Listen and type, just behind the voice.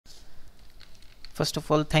First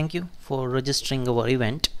of all, thank you for registering our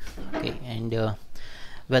event. Okay, and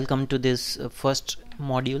welcome to this first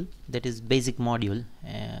module, that is basic module.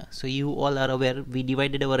 So you all are aware we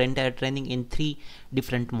divided our entire training in three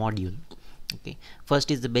different modules. Okay,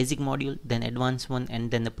 first is the basic module, then advanced one,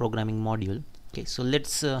 and then the programming module. Okay, so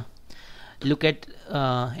let's look at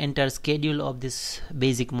entire schedule of this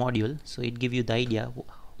basic module. So it gives you the idea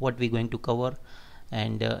what we're going to cover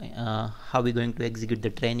and how we're going to execute the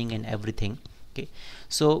training and everything. Okay,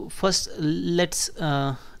 so first let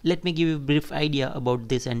me give you a brief idea about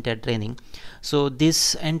this entire training. So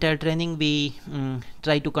this entire training we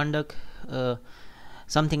try to conduct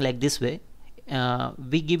something like this way.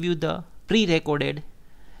 We give you the pre-recorded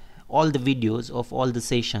all the videos of all the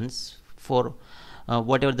sessions for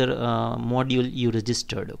whatever the module you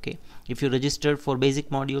registered. Okay, if you registered for basic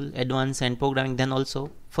module, advanced and programming, then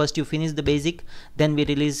also first you finish the basic, then we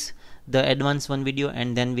release the advanced one video,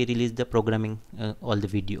 and then we release the programming all the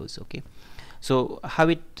videos. Okay, so how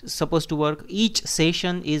it supposed to work, each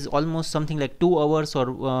session is almost something like 2 hours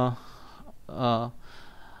or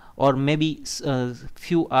maybe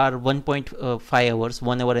few are 1.5 hours,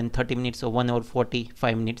 1 hour and 30 minutes or 1 hour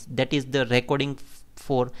 45 minutes. That is the recording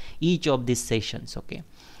for each of these sessions. Okay,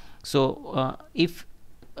 so if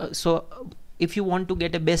you want to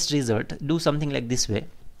get a best result, do something like this way.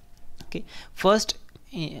 Okay, first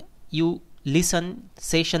you listen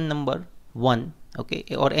session number 1, okay,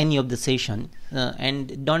 or any of the session,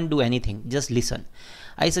 and don't do anything, just listen.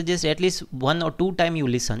 I suggest at least 1 or 2 times you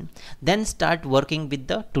listen, then start working with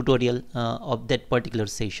the tutorial of that particular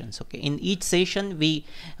sessions. Okay, in each session we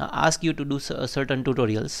ask you to do certain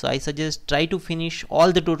tutorials, so I suggest try to finish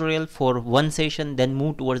all the tutorial for one session, then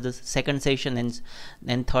move towards the second session and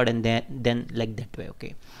then third, and then like that way.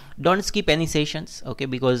 Okay, don't skip any sessions. Okay,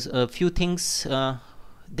 because a few things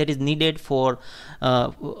that is needed for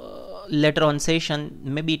later on session,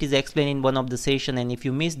 maybe it is explained in one of the session, and if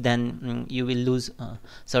you miss, then you will lose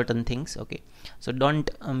certain things. Okay, so don't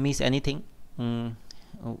miss anything. That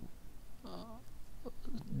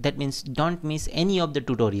means don't miss any of the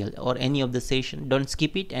tutorial or any of the session, don't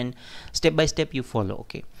skip it, and step by step you follow.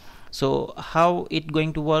 Okay, so how it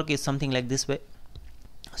going to work is something like this way.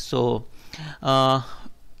 So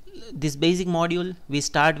this basic module, we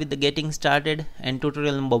start with the getting started and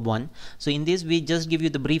tutorial number 1. So in this we just give you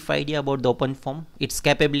the brief idea about the OpenFOAM, its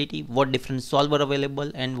capability, what different solver available,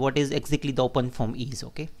 and what is exactly the OpenFOAM is.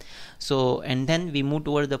 Okay, so and then we move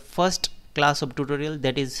towards the first class of tutorial,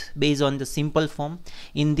 that is based on the simple form.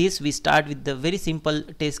 In this we start with the very simple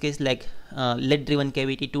test case like lead driven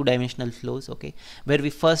cavity 2-dimensional flows. Okay, where we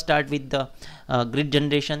first start with the grid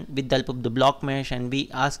generation with the help of the block mesh, and we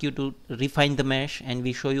ask you to refine the mesh, and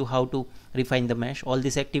we show you how to refine the mesh. All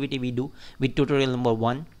this activity we do with tutorial number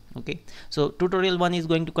 1. Okay, so tutorial 1 is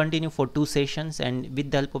going to continue for 2 sessions, and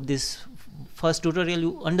with the help of this first tutorial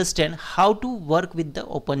you understand how to work with the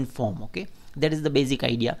OpenFOAM. Okay, that is the basic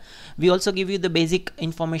idea. We also give you the basic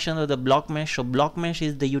information of the block mesh. So block mesh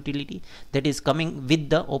is the utility that is coming with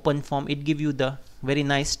the OpenFOAM. It gives you the very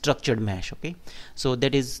nice structured mesh. Okay, so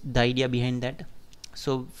that is the idea behind that.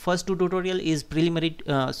 So first 2 tutorial is preliminary,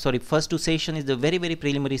 first 2 session is the very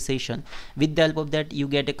preliminary session. With the help of that you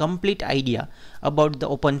get a complete idea about the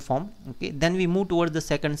OpenFOAM. Okay, then we move towards the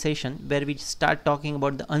second session where we start talking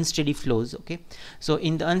about the unsteady flows. Okay, so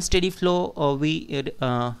in the unsteady flow we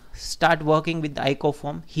start working with the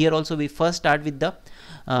icoform. Here also we first start with the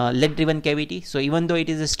lead driven cavity. So even though it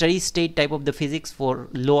is a steady state type of the physics for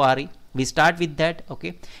low RE, we start with that.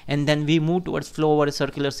 Okay, and then we move towards flow over a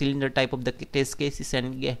circular cylinder type of the test cases,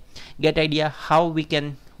 and get idea how we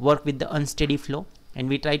can work with the unsteady flow, and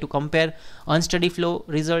we try to compare unsteady flow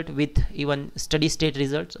result with even steady state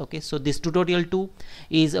results. Okay, so this tutorial 2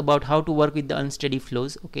 is about how to work with the unsteady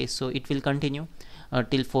flows. Okay, so it will continue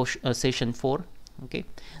till session 4. Okay,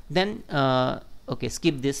 then okay,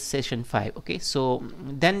 skip this session 5. Okay, so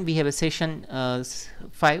then we have a session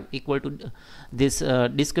 5 equal to this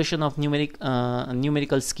discussion of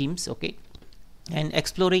numerical schemes. Okay, and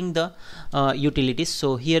exploring the utilities.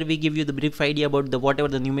 So here we give you the brief idea about the whatever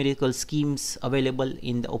the numerical schemes available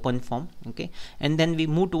in the OpenFOAM. Okay, and then we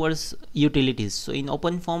move towards utilities. So in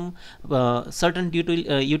OpenFOAM certain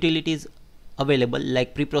utilities available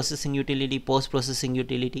like pre-processing utility, post-processing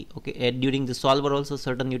utility. Okay, during the solver also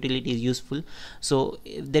certain utility is useful. So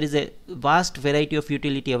there is a vast variety of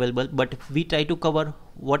utility available, but we try to cover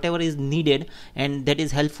whatever is needed, and that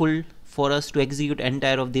is helpful for us to execute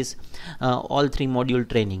entire of this all 3 module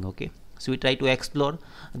training. Okay, so we try to explore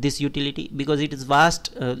this utility because it is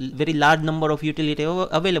vast, very large number of utility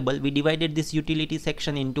available. We divided this utility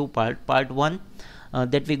section in 2 parts. Part 1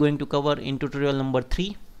 that we're going to cover in tutorial number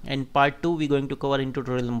 3, and part 2 we're going to cover in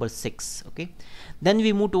tutorial number 6. Okay, then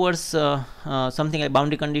we move towards something like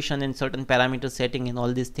boundary condition and certain parameter setting and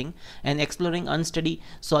all these thing, and exploring unsteady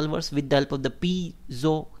solvers with the help of the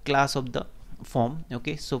piezo class of the form.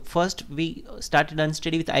 Okay, so first we started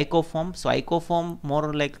unsteady with icoform. So icoform more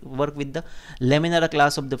or like work with the laminar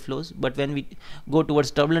class of the flows, but when we go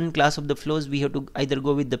towards turbulent class of the flows, we have to either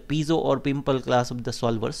go with the piezo or pimple class of the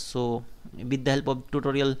solvers. So with the help of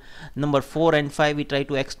tutorial number 4 and 5, we try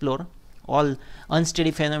to explore all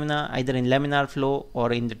unsteady phenomena either in laminar flow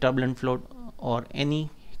or in the turbulent flow or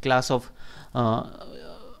any class of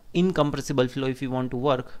incompressible flow. If you want to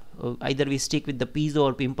work, either we stick with the piezo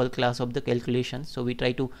or pimple class of the calculation. So we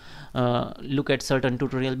try to look at certain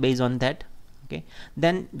tutorial based on that. Okay,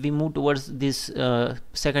 then we move towards this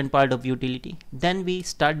second part of utility. Then we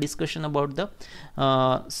start discussion about the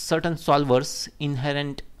certain solvers,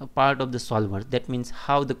 inherent part of the solver. That means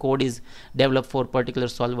how the code is developed for particular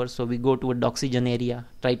solver. So we go to a oxygen area,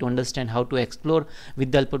 try to understand how to explore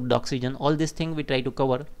with the help of oxygen. All these things we try to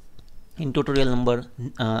cover in tutorial number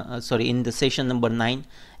in the session number 9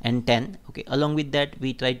 and 10. Okay, along with that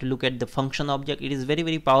we try to look at the function object. It is very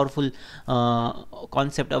very powerful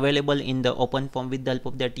concept available in the OpenFOAM. With the help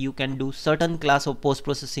of that you can do certain class of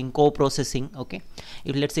post-processing, co-processing. Okay,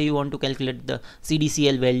 if let's say you want to calculate the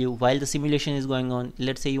CDCL value while the simulation is going on,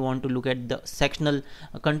 let's say you want to look at the sectional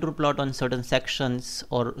contour plot on certain sections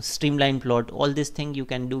or streamline plot, all these things you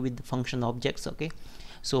can do with the function objects. Okay,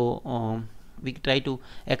 so we try to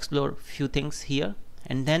explore few things here,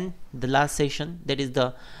 and then the last session, that is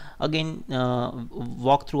the again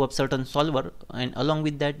walkthrough of certain solver, and along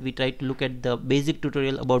with that we try to look at the basic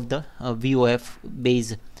tutorial about the VOF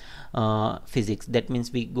base physics. That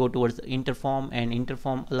means we go towards interform, and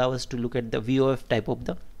interform allow us to look at the VOF type of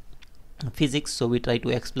the physics. So we try to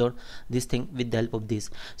explore this thing with the help of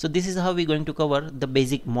this. So this is how we're going to cover the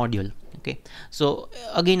basic module. Okay, so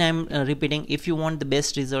again I'm repeating, if you want the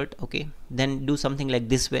best result, okay, then do something like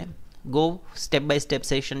this way. Go step by step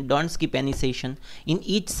session, don't skip any session. In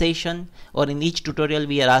each session or in each tutorial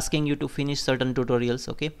we are asking you to finish certain tutorials.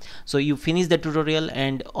 Okay, so you finish the tutorial,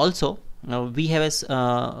 and also we have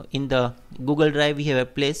a in the Google Drive we have a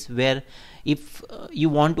place where if you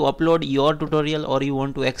want to upload your tutorial or you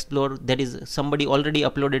want to explore, that is somebody already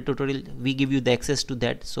uploaded tutorial, we give you the access to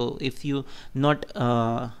that. So if you not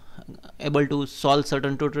able to solve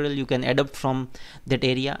certain tutorial, you can adapt from that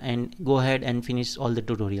area and go ahead and finish all the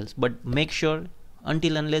tutorials. But make sure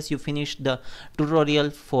until unless you finish the tutorial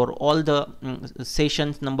for all the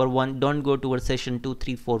sessions number 1, don't go towards session 2,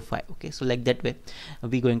 3, 4, 5. Okay, so like that way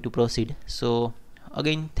we're going to proceed. So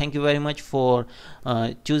again, thank you very much for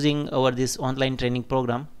choosing our this online training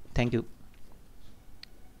program. Thank you.